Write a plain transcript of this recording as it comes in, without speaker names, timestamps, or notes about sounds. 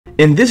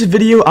In this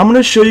video, I'm going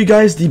to show you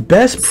guys the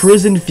best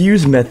prison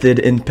fuse method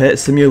in Pet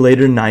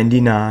Simulator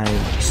 99.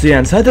 So yeah,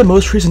 inside the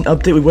most recent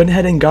update, we went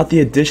ahead and got the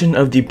addition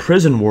of the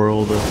prison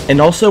world,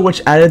 and also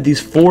which added these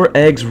 4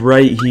 eggs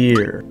right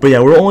here. But yeah,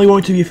 we're only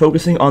going to be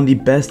focusing on the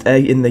best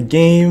egg in the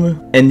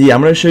game, and yeah,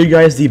 I'm going to show you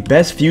guys the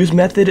best fuse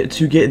method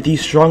to get the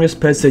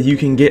strongest pets that you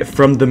can get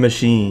from the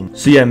machine.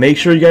 So yeah, make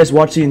sure you guys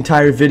watch the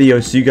entire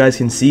video so you guys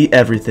can see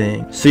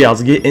everything. So yeah,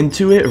 let's get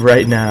into it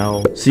right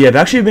now. So yeah, I've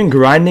actually been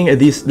grinding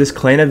this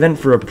clan event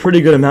for a pretty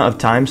good amount of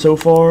time so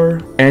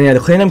far, and yeah, the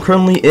clan I'm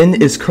currently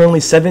in is currently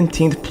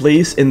 17th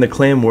place in the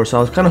clan war, so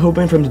I was kind of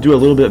hoping for him to do a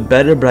little bit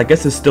better, but I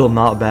guess it's still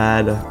not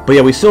bad. But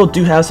yeah, we still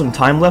do have some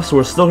time left, so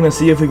we're still gonna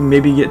see if we can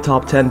maybe get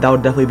top 10. That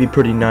would definitely be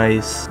pretty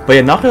nice. But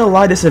yeah, not gonna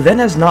lie, this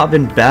event has not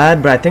been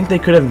bad, but I think they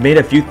could have made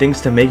a few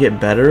things to make it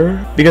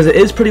better, because it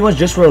is pretty much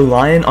just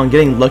reliant on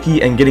getting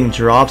lucky and getting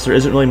drops. There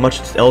isn't really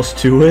much else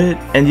to it.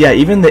 And yeah,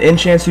 even the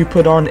enchants you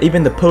put on,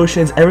 even the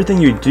potions, everything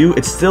you do,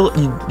 it's still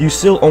you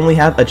still only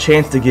have a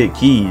chance to get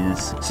keys.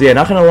 So yeah,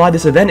 not gonna lie,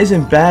 this event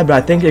isn't bad, but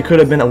I think it could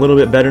have been a little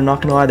bit better.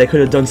 Not gonna lie, they could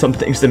have done some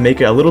things to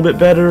make it a little bit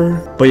better.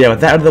 But yeah,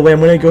 with that out of the way, I'm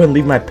gonna go ahead and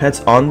leave my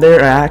pets on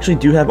there. I actually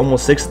do have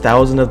almost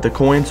 6,000 of the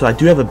coins, so I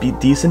do have a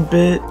decent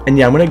bit. And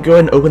yeah, I'm gonna go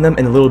ahead and open them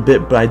in a little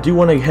bit, but I do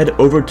want to head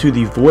over to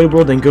the void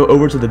world and go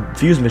over to the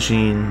fuse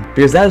machine,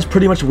 because that is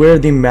pretty much where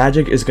the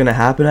magic is gonna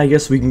happen. I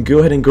guess we can go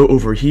ahead and go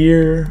over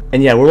here.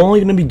 And yeah, we're only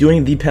gonna be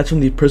doing the pets from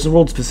the prison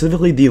world,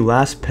 specifically the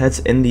last pets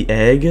in the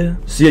egg.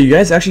 So yeah, you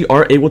guys actually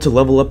are able to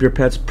level up your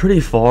pets pretty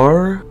far,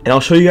 and I'll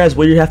show you guys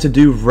what you have to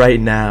do right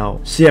now.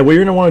 So yeah, what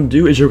you're gonna want to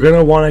do is you're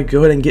gonna want to go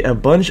ahead and get a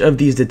bunch of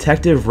these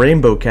detective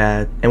rainbow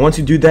cat, and once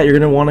you do that, you're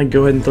gonna want to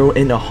go ahead and throw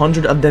in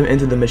 100 of them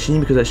into the machine,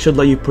 because that should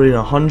let you put in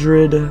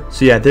 100.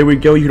 So yeah, there we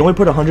go. You can only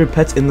put 100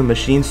 pets in the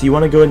machine, so you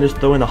want to go ahead and just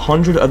throw in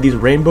 100 of these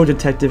rainbow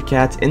detective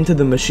cats into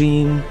the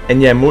machine.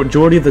 And yeah,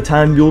 majority of the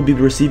time you'll be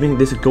receiving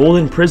this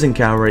golden prison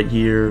cow right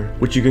here,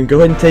 which you can go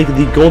ahead and take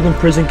the golden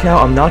prison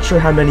cow. I'm not sure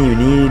how many you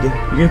need.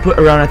 You can put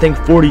around, I think,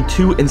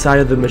 42 inside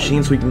of the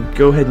machine, so we can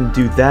go ahead and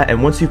do that.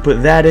 And once you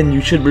put that in,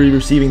 you should be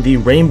receiving the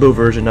rainbow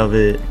version of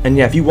it. And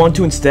yeah, if you want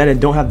to instead and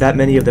don't have that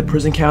many of the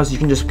prison cows, you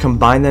can just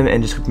combine them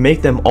and just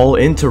make them all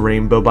into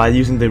rainbow by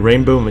using the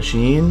rainbow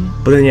machine.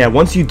 But then yeah,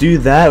 once you do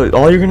that,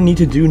 all you're gonna need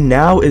to do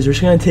now is you're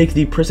just gonna take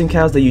the prison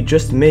cows that you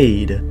just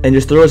made and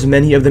just throw as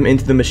many of them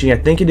into the machine. I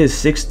think it is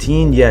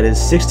 16. Yeah, it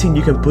is 16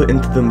 you can put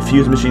into the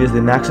fuse machine is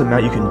the max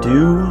amount you can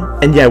do.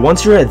 And yeah,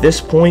 once you're at this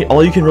point,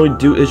 all you can really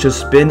do is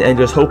just spin and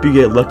just hope you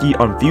get lucky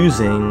on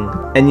fusing.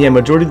 And yeah,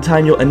 majority of the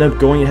time you'll end up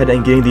going ahead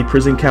and getting the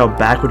prison cow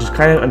back, which is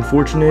kind of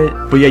unfortunate.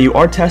 But yeah, you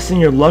are testing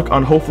your luck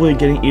on hopefully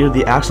getting either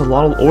the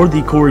axolotl or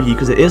the corgi,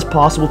 because it is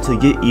possible to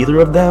get either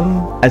of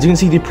them. As you can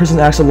see, the prison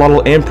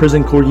axolotl and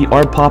prison corgi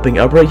are popping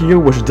up right here,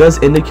 which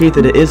does indicate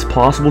that it is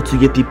possible to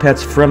get the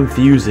pets from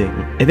fusing.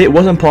 If it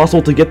wasn't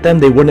possible to get them,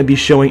 they wouldn't be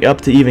showing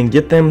up to even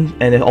get them.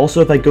 And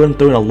also, if I go and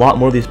throw in a lot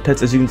more of these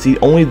pets, as you can see,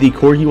 only the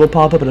corgi will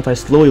pop up. And if I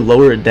slowly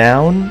lower it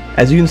down,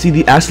 as you can see,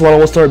 the axolotl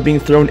will start being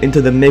thrown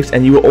into the mix,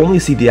 and you will only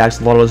see the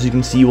axolotl. As you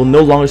can see, you will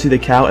no longer see the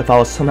cow if I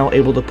was somehow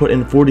able to put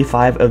in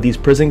 45 of these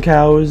prison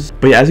cows.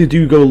 But yeah, as you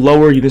do go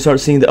lower, you can start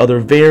seeing the other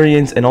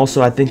variants, and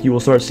also I think you will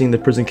start seeing the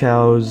prison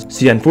cows.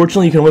 So yeah,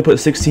 unfortunately you can only put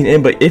 16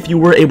 in, but if you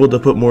were able to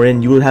put more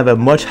in, you would have a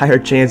much higher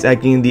chance at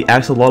getting the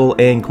axolotl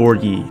and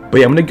corgi. But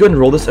yeah, I'm gonna go ahead and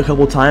roll this a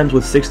couple times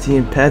with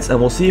 16 pets, and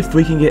we'll see if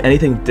we can get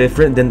anything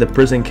different than the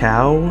prison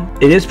cow.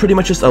 It is pretty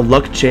much just a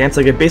luck chance.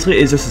 Like, it basically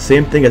is just the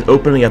same thing as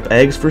opening up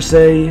eggs per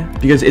se,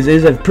 because it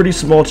is a pretty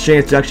small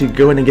chance to actually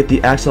go in and get the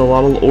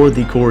axolotl or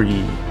the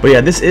corgi. But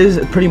yeah, this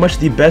is pretty much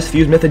the best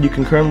fuse method you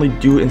can currently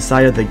do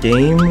inside of the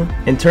game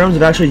in terms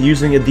of actually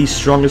using the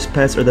strongest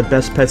pets or the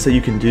best pets that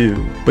you can do.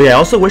 But yeah, I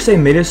also wish they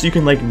made it so you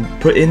can like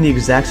put in the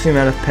exact same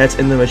amount of pets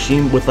in the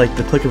machine with like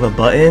the click of a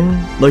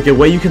button. Like a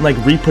way you can like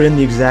re-put in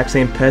the exact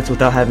same pets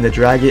without having to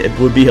drag it. It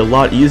would be a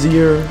lot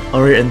easier.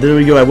 Alright, and there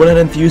we go. I went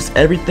ahead and fused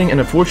everything, and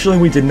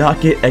unfortunately we did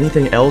not get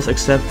anything else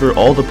except for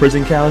all the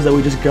prison cows that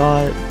we just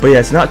got. But yeah,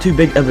 it's not too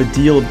big of a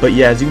deal. But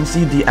yeah, as you can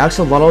see, the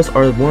axolotls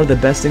are one of the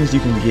best things you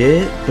can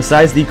get,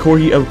 besides the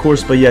corgi, of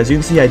course. But yeah, as you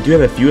can see, I do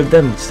have a few of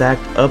them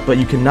stacked up, but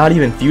you cannot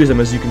even fuse them.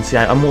 As you can see,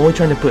 I'm only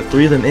trying to put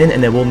 3 of them in,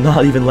 and it will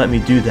not even let me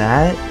do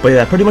that. But yeah,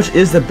 that pretty much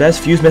is the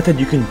best fuse method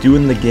you can do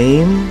in the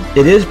game.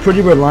 It is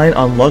pretty reliant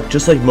on luck,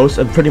 just like most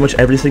of pretty much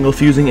every single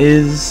fusing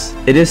is.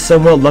 It is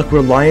somewhat luck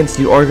reliant,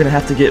 so you are going to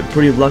have to get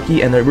pretty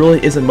lucky, and there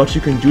really isn't much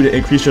you can do to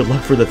increase your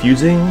luck for the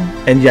fusing.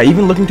 And yeah,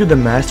 even looking through the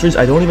masters,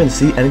 I don't even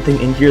see anything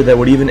in here that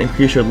would even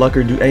increase your luck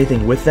or do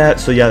anything with that.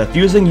 So yeah, the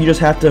fusing, you just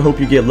have to hope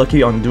you get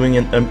lucky on doing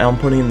it, on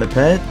putting in the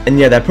pet. And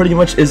yeah, that pretty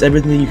much is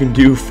everything you can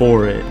do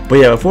for it. But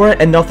yeah, before I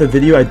end off the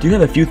video, I do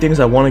have a few things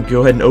I want to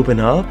go ahead and open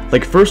up.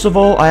 Like, first of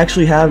all, I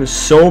actually have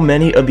so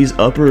many of these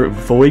upper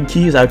void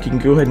keys. I can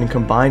go ahead and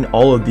combine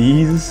all of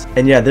these.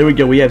 And yeah, there we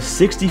go. We have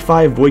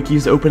 65 void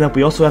keys to open up.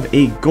 We also have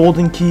 8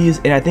 golden keys,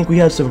 and I think we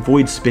have some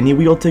void spinny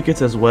wheel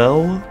tickets as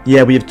well.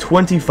 Yeah, we have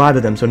 25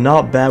 of them, so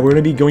not bad. We're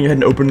going to be going ahead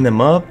and opening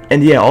them up.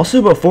 And yeah,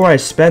 also before I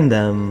spend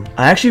them,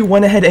 I actually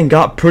went ahead and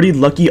got pretty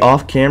lucky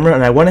off camera,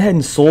 and I went ahead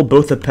and sold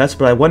both the pets,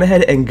 but I went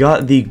ahead and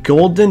got the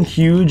golden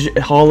huge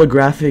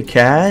holographic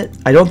cat.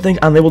 I don't think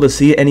I'm able to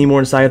see it anymore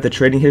inside of the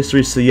trading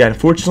history, so yeah,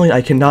 unfortunately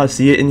I cannot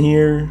see it in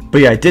here.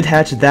 But yeah, I did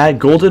hatch that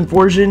golden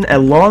version,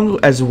 along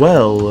as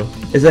well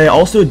as I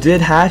also did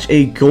hatch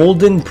a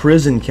golden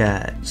prison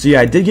cat. So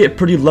yeah, I did get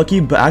pretty lucky,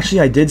 but actually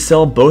I did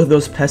sell both of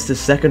those pets the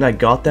second I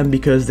got them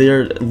because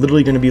they're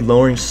literally going to be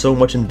lowering so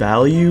much in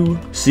value.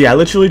 So yeah, I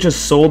literally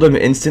just sold them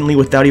instantly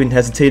without even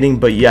hesitating.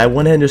 But yeah, I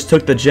went ahead and just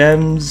took the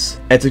gems.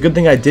 And it's a good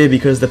thing I did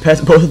because the pets,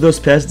 both of those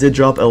pets did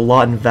drop a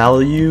lot in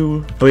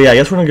value. But yeah, I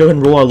guess we're gonna go ahead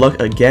and roll our luck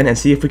again and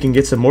see if we can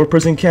get some more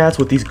prison cats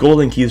with these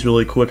golden keys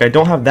really quick. I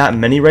don't have that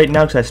many right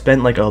now because I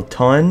spent like a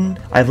ton.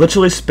 I've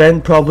literally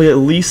spent probably at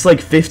least like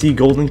 50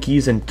 golden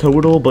keys in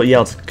total. But yeah,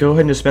 let's go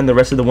ahead and just spend the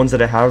rest of the ones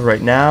that I have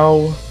right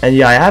now. And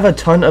yeah, I have a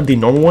ton of the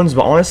normal ones,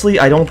 but honestly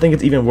I don't think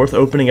it's even worth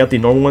opening up the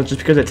normal ones just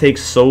because it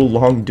takes so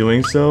long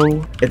doing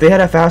so. If they had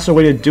a faster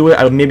way to do it,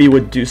 I maybe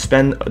would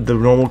spend the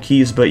normal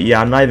keys, but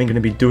yeah, I'm not even going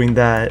to be doing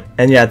that.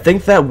 And yeah, I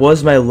think that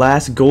was my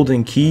last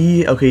golden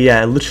key. Okay,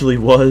 yeah, it literally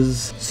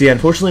was. So yeah,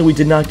 unfortunately we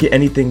did not get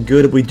anything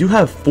good. We do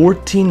have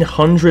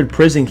 1400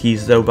 prison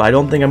keys though, but I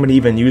don't think I'm going to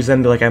even use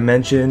them like I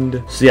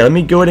mentioned. So yeah, let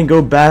me go ahead and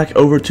go back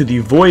over to the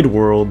void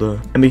world,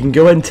 and we can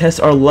go ahead and test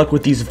our luck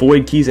with these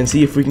void keys and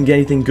see if we can get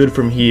anything good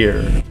from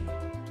here.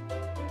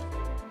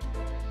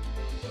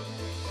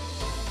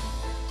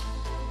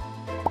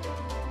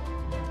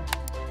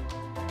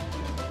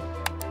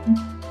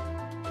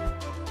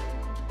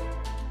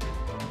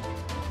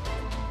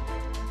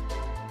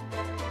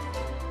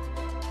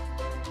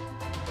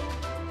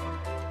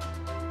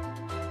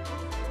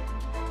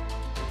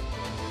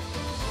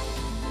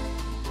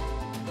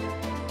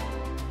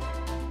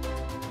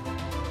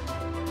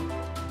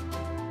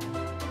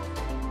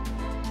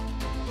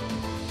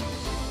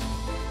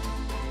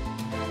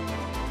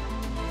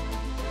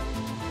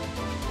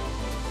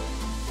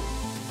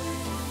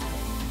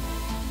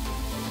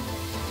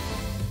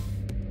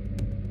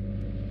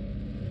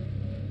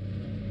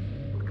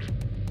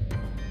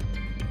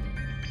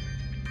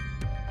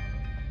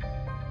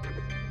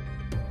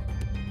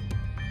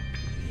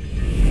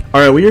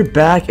 Alright, we are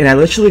back, and I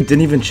literally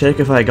didn't even check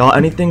if I got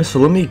anything, so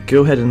let me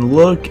go ahead and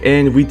look,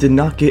 and we did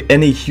not get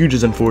any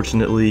huges,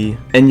 unfortunately.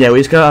 And yeah, we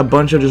just got a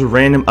bunch of just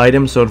random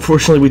items, so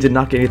unfortunately we did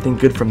not get anything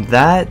good from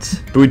that.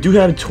 But we do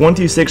have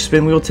 26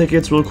 spin wheel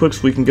tickets real quick,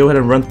 so we can go ahead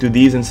and run through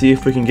these and see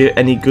if we can get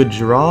any good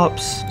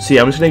drops. So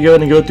yeah, I'm just gonna go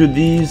ahead and go through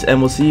these, and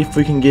we'll see if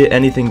we can get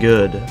anything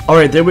good.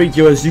 Alright, there we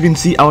go. As you can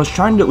see, I was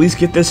trying to at least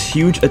get this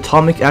huge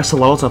atomic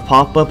axolotl to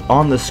pop up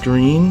on the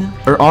screen,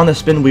 or on the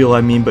spin wheel,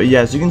 I mean. But yeah,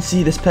 as you can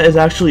see, this pet is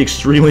actually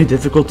extremely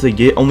difficult to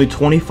get. Only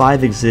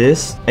 25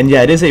 exist, and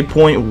yeah, it is a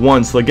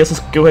 0.1, so I guess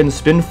let's go ahead and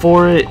spin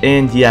for it.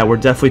 And yeah, we're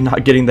definitely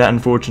not getting that,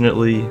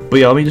 unfortunately. But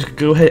yeah, let me just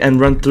go ahead and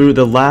run through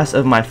the last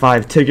of my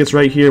 5 tickets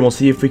right here, and we'll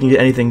see if we can get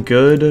anything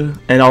good.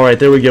 And alright,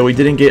 there we go. We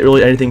didn't get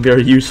really anything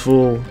very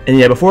useful. And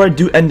yeah, before I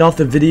do end off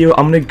the video,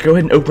 I'm gonna go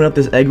ahead and open up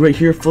this egg right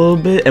here for a little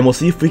bit, and we'll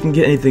see if we can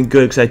get anything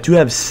good, because I do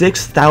have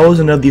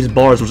 6,000 of these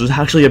bars, which is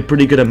actually a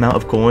pretty good amount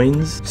of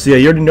coins. So yeah,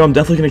 you already know I'm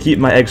definitely gonna keep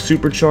my egg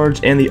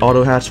supercharged and the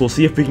auto hatch. We'll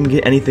see if we can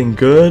get anything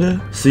good.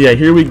 So yeah,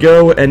 here we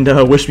go, and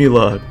wish me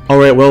luck.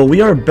 Alright, well, we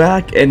are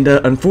back, and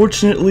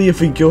unfortunately, if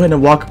we go ahead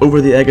and walk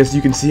over the egg, as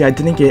you can see, I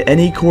didn't get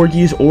any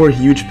corgis or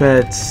huge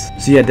pets.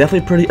 So yeah,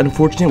 definitely pretty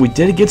unfortunate. We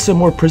did get some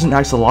more prison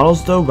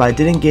axolotls though, but I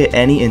didn't get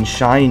any in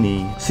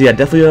shiny. So yeah,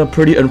 definitely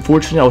pretty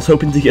unfortunate. I was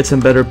hoping to get some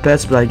better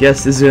pets, but I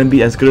guess this is gonna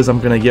be as good as I'm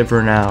gonna get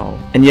for now.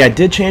 And yeah, I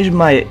did change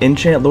my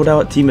enchant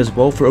loadout team as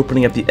well for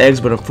opening up the eggs,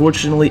 but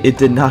unfortunately, it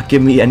did not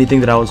give me anything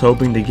that I was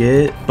hoping to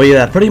get. But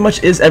yeah, that pretty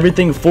much is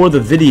everything for the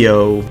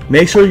video.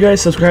 Make sure you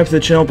guys subscribe to the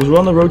channel because we're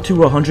on the road to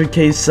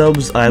 100k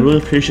subs. I really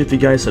appreciate if you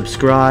guys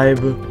subscribe.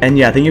 And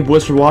yeah, thank you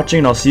boys for watching,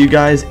 and I'll see you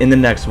guys in the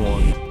next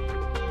one.